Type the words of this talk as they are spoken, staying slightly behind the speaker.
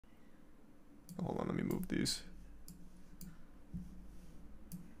Hold on, let me move these.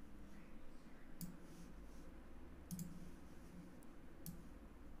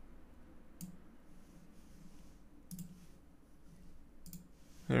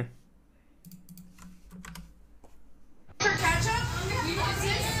 Here. Ketchup?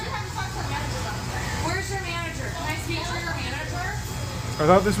 Where's your manager? Can I speak to your manager? I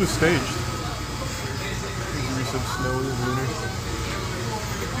thought this was staged. Resub Snowy and Lunar.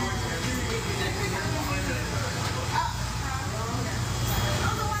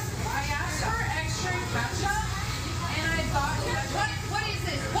 I asked for extra ketchup, and I thought, what is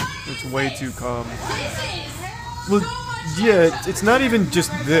this? What is It's way too calm. this? Is Well, so much yeah, ketchup. it's not even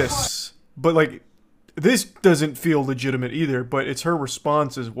just this, but like, this doesn't feel legitimate either, but it's her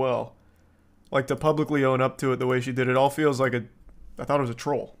response as well. Like, to publicly own up to it the way she did it all feels like I thought it was a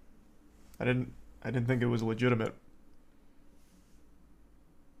troll. I didn't think it was legitimate.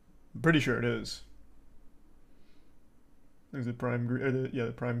 I'm pretty sure it is. There's the prime,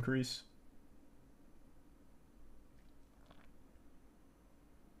 the prime crease.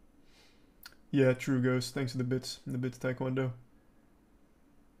 Yeah, True Ghost. Thanks for the bits. The bits Taekwondo.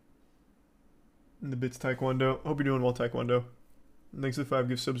 The bits Taekwondo. Hope you're doing well, Taekwondo. Thanks for the 5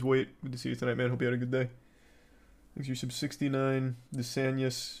 gift subs. Wait, good to see you tonight, man. Hope you had a good day. Thanks for your sub 69.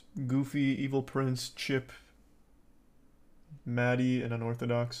 Desanius, Goofy, Evil Prince, Chip, Maddie, and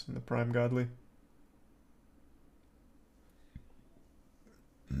Unorthodox, and the Prime Godly.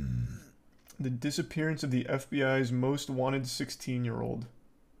 The disappearance of the FBI's most wanted 16-year-old.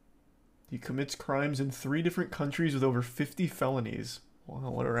 He commits crimes in 3 different countries with over 50 felonies.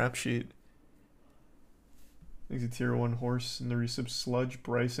 Wow, what a rap sheet. Thanks to Tier 1 Horse, and the resub Sludge,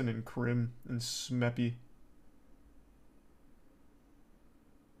 Bryson, and Crim, and Smeppy.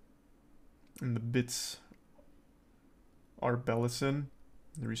 And the bits are Bellison,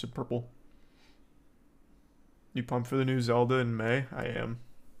 the resub Purple. You pumped for the new Zelda in May? I am.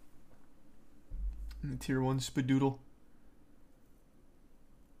 And the Tier 1 Spadoodle.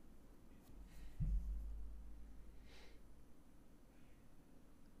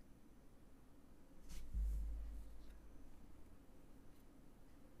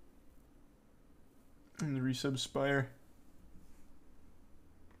 And the resub Spire.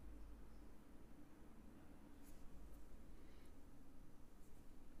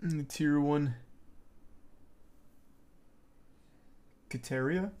 And the Tier 1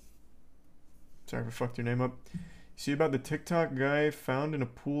 Kateria? Sorry if I fucked your name up. See about the TikTok guy found in a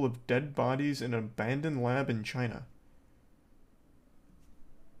pool of dead bodies in an abandoned lab in China.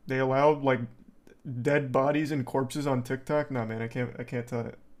 They allowed like dead bodies and corpses on TikTok? No man, I can't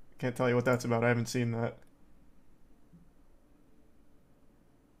tell you what that's about. I haven't seen that.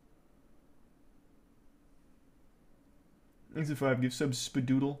 Thanks to 5 gift subs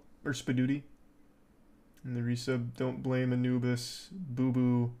Spadoodle or Spadooty. And the resub Don't Blame Anubis, Boo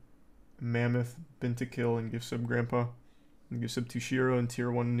Boo, Mammoth, Bintakill, and gift sub Grandpa. And gift sub Tushiro and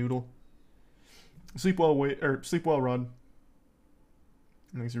Tier 1 Noodle. Sleep well Rod.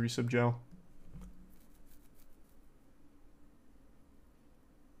 And thanks to resub Jow.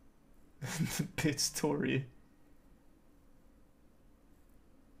 The Pit Story.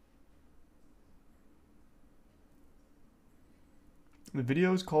 The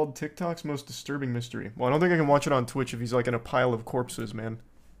video is called TikTok's Most Disturbing Mystery. Well, I don't think I can watch it on Twitch if he's like in a pile of corpses, man.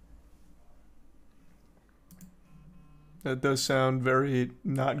 That does sound very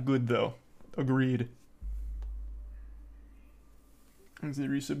not good, though. Agreed. Is the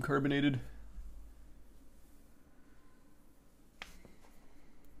resub Carbonated?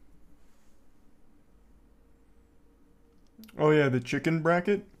 Oh yeah, the chicken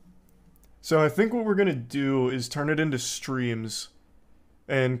bracket? So I think what we're gonna do is turn it into streams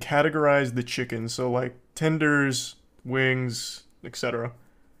and categorize the chicken. So like tenders, wings, etc.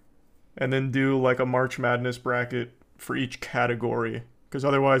 And then do like a March Madness bracket for each category. Because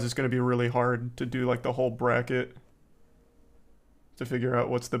otherwise it's gonna be really hard to do like the whole bracket to figure out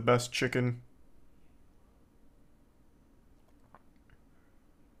what's the best chicken.